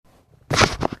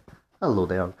Hello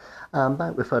there. I'm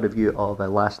back with a review of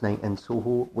Last Night in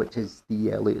Soho, which is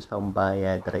the latest film by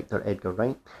director Edgar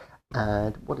Wright.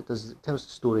 And what it does is it tells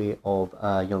the story of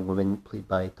a young woman played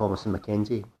by Thomasin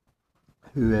McKenzie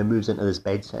who moves into this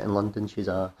bedsit in London. She's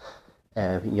a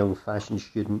young fashion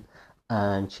student,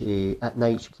 and she at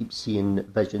night she keeps seeing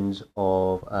visions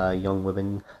of a young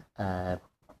woman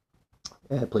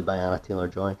played by Anna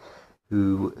Taylor-Joy,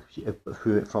 who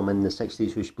from in the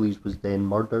 60s, who she believes was then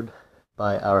murdered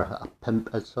by a pimp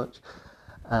as such,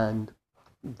 and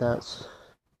that's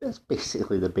that's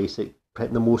basically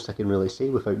the most I can really say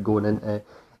without going into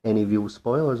any real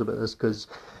spoilers about this, because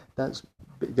that's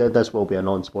this will be a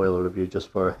non-spoiler review, just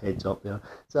for a heads up there.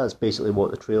 So that's basically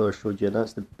what the trailer showed you, and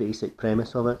that's the basic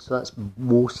premise of it. So that's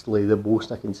mostly the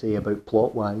most I can say about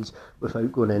plot-wise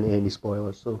without going into any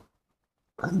spoilers. So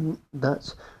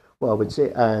that's what I would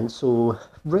say. And so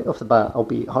right off the bat, I'll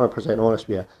be 100% honest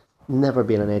with you. Never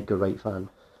been an Edgar Wright fan.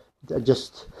 I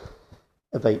just,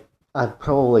 if I'd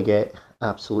probably get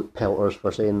absolute pelters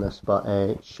for saying this, but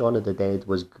Shaun of the Dead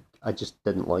I just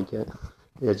didn't like it.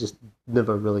 I just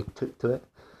never really took to it.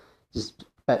 Just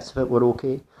bits of it were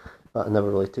okay, but I never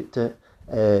really took to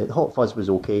it. Hot Fuzz was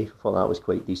okay. I thought that was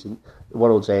quite decent. The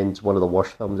World's End's one of the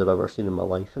worst films I've ever seen in my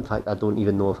life. In fact, I don't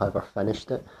even know if I ever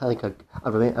finished it. I think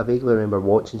I vaguely remember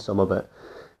watching some of it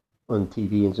on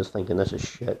TV and just thinking this is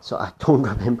shit. So I don't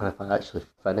remember if I actually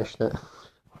finished it.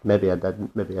 Maybe I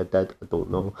didn't. Maybe I did. I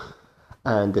don't know.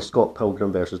 And the Scott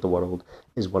Pilgrim versus the World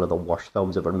is one of the worst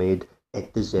films ever made.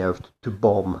 It deserved to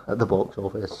bomb at the box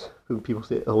office. When people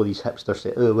say, all these hipsters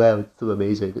say, oh wow, it's so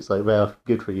amazing, it's like, well,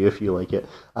 good for you if you like it.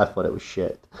 I thought it was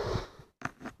shit.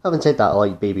 Having said that, I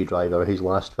like Baby Driver, his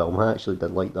last film. I actually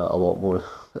did like that a lot more.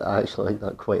 I actually like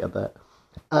that quite a bit.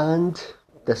 And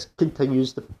this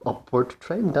continues the upward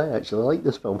trend. I actually like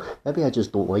this film. Maybe I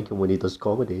just don't like him when he does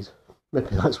comedies. Maybe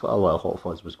that's what I like. Hot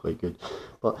Fuzz was quite good.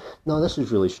 But no, this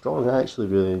is really strong. I actually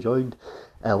really enjoyed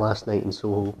Last Night in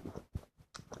Soho.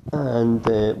 And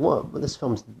what this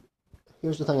film's...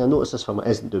 Here's the thing, I noticed this film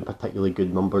isn't doing particularly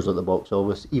good numbers at the box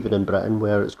office, even in Britain,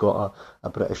 where it's got a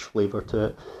British flavour to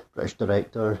it. British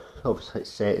director, obviously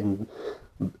it's set in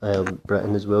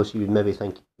Britain as well, so you'd maybe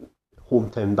think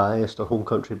hometown biased or home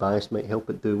country biased might help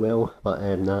it do well, but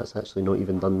it's actually not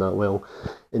even done that well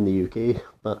in the UK.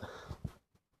 But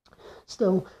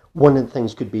still, one of the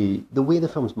things could be the way the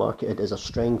film's marketed is a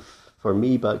strength for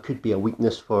me, but it could be a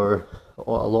weakness for a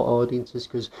lot of audiences,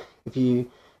 because if you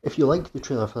like the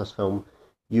trailer for this film,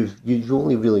 you've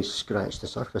only really scratched the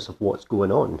surface of what's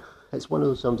going on. It's one of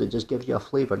those films that just gives you a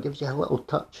flavour, gives you a little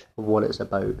touch of what it's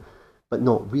about, but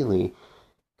not really.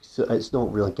 So it's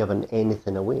not really giving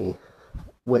anything away,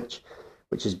 which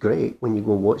is great when you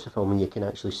go and watch the film and you can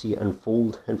actually see it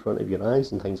unfold in front of your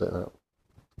eyes and things like that.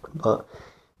 But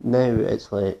now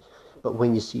it's like, but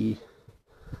when you see,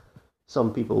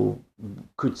 some people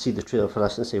could see the trailer for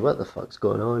this and say, what the fuck's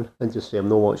going on? And just say, I'm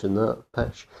not watching that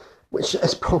pitch. Which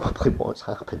is probably what's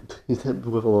happened with a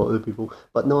lot of the people.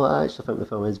 But no, I actually think the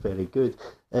film is very good.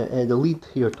 The lead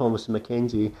here, Thomasin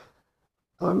McKenzie,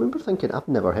 I remember thinking, I've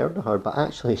never heard of her, but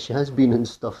actually she has been in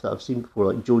stuff that I've seen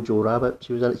before, like Jojo Rabbit.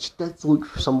 She was in it. She did look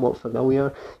somewhat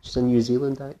familiar. She's a New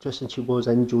Zealand actress, and she was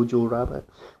in Jojo Rabbit,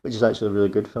 which is actually a really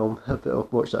good film. I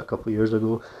watched it a couple of years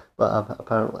ago, but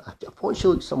I thought she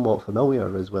looked somewhat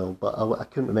familiar as well, but I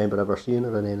couldn't remember ever seeing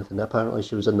her in anything. Apparently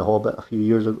she was in The Hobbit a few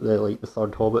years ago, like the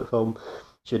third Hobbit film.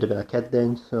 She would have been a kid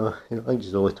then, so I think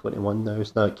she's only 21 now,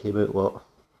 so that came out, what,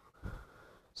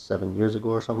 7 years ago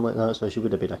or something like that, so she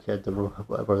would have been a kid or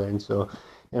whatever then, so,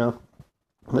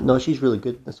 but no, she's really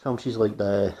good in this film. She's like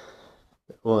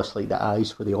almost like the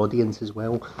eyes for the audience as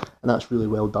well, and that's really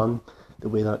well done, the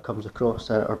way that comes across.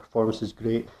 Her performance is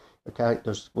great. Her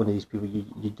character's one of these people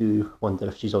you do wonder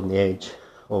if she's on the edge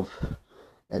of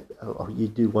it, or you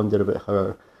do wonder about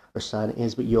her sanity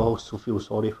is, but you also feel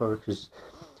sorry for her, because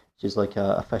she's like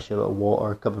a fish out of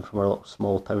water, coming from a little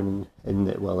small town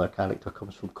well, her character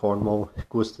comes from Cornwall,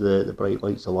 goes to the bright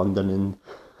lights of London, and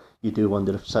you do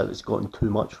wonder if it's gotten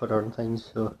too much for her and things.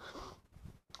 So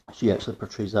she actually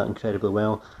portrays that incredibly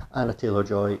well. Anna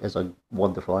Taylor-Joy is a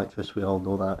wonderful actress, we all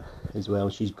know that as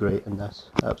well. She's great in this,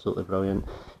 absolutely brilliant.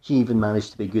 She even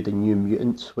managed to be good in New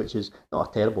Mutants, which is not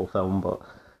a terrible film, but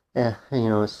yeah,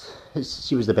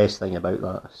 she was the best thing about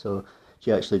that. So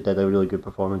she actually did a really good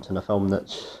performance in a film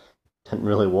that didn't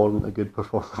really warrant a good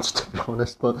performance, to be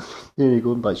honest, but there you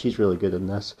go. But she's really good in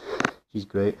this. She's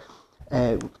great.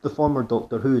 The former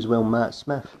Doctor Who as well, Matt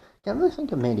Smith. Can't really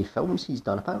think of many films he's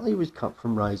done. Apparently he was cut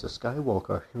from Rise of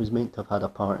Skywalker. He was meant to have had a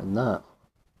part in that.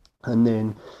 And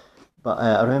then, but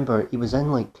I remember he was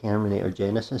in like Terminator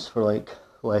Genesis for like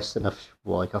less than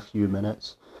a few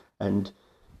minutes, and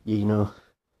you know,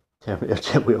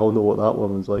 Terminator, we all know what that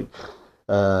woman's like.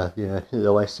 Yeah,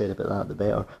 the less said about that, the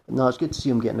better. But no, it's good to see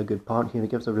him getting a good part here. He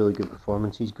gives a really good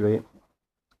performance. He's great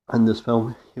in this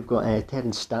film. You've got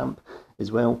Terence Stamp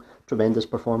as well. Tremendous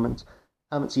performance.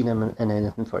 Haven't seen him in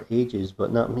anything for ages,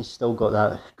 but no, he's still got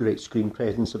that great screen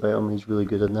presence about him. He's really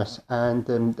good in this. And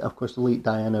of course, the late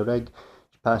Diana Rigg,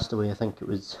 she passed away. I think it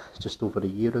was just over a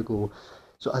year ago.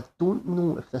 So I don't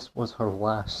know if this was her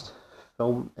last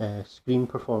film screen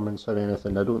performance or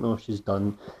anything. I don't know if she's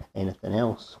done anything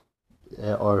else,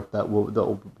 or that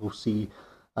we'll see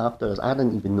after this. I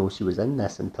didn't even know she was in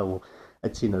this until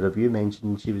I'd seen a review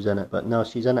mention she was in it, but no,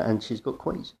 she's in it, and she's got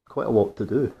quite a lot to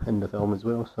do in the film as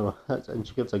well. So and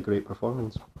she gives a great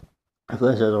performance. If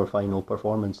this is her final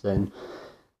performance, then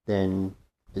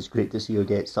it's great to see her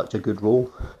get such a good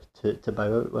role to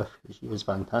bow out with. She is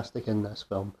fantastic in this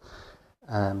film,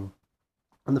 and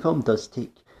the film does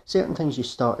take certain things you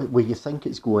start where you think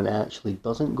it's going, it actually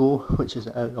doesn't go, which is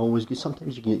always good.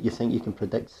 Sometimes you think you can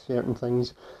predict certain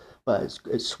things, but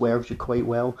it swerves you quite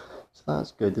well, so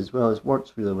that's good as well. It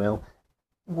works really well.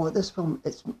 What this film,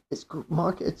 it's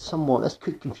marketed somewhat. This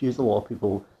could confuse a lot of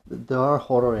people. There are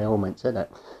horror elements in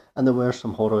it, and there were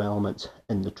some horror elements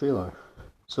in the trailer.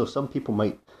 So some people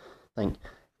might think,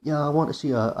 yeah, I want to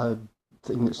see a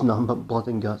thing that's nothing but blood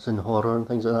and guts and horror and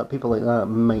things like that. People like that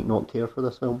might not care for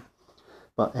this film.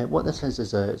 But what this is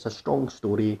it's a strong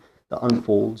story that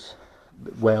unfolds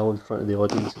well in front of the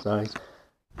audience's eyes.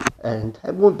 And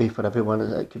it won't be for everyone.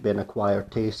 It could be an acquired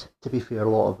taste. To be fair, a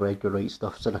lot of Edgar Wright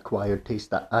stuff's an acquired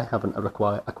taste that I haven't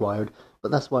acquired.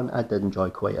 But this one I did enjoy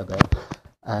quite a bit.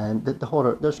 And the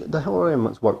horror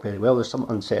elements work very well. There's some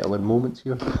unsettling moments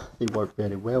here. They work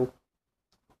very well.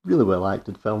 Really well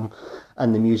acted film,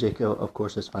 and the music of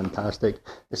course is fantastic.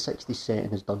 The 60s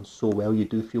setting is done so well. You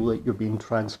do feel like you're being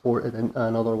transported into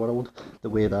another world, the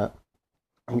way that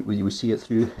you see it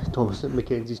through Thomasin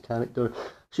McKenzie's character.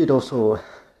 Should also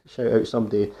shout out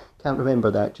somebody, can't remember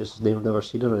the actress' name, I've never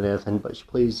seen her or anything, but she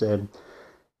plays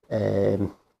Thomasin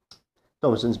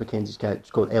McKenzie's character. It's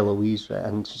called Eloise, right?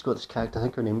 And she's got this character, I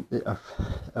think her name,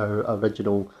 her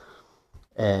original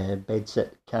bedsit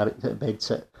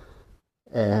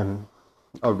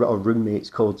our roommate's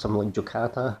called something like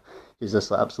Jocata. She's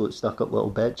this absolute stuck-up little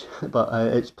bitch, but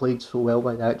it's played so well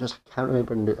by the actress. I can't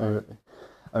remember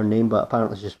her name, but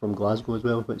apparently she's from Glasgow as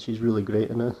well, but she's really great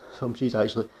in it. So she's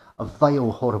actually a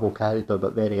vile, horrible character,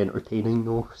 but very entertaining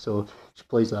though, so she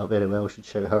plays that very well. Should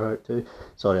shout her out too.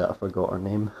 Sorry that I forgot her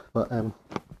name, but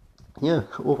yeah,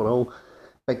 overall,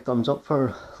 big thumbs up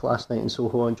for Last Night in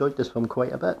Soho. I enjoyed this film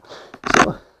quite a bit,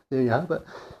 so there you have it.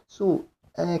 So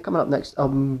coming up next,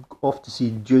 I'm off to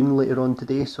see Dune later on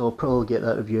today, so I'll probably get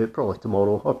that review probably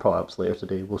tomorrow, or perhaps later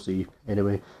today. We'll see.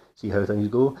 Anyway, see how things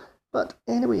go. But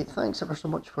anyway, thanks ever so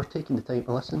much for taking the time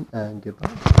to listen, and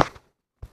goodbye.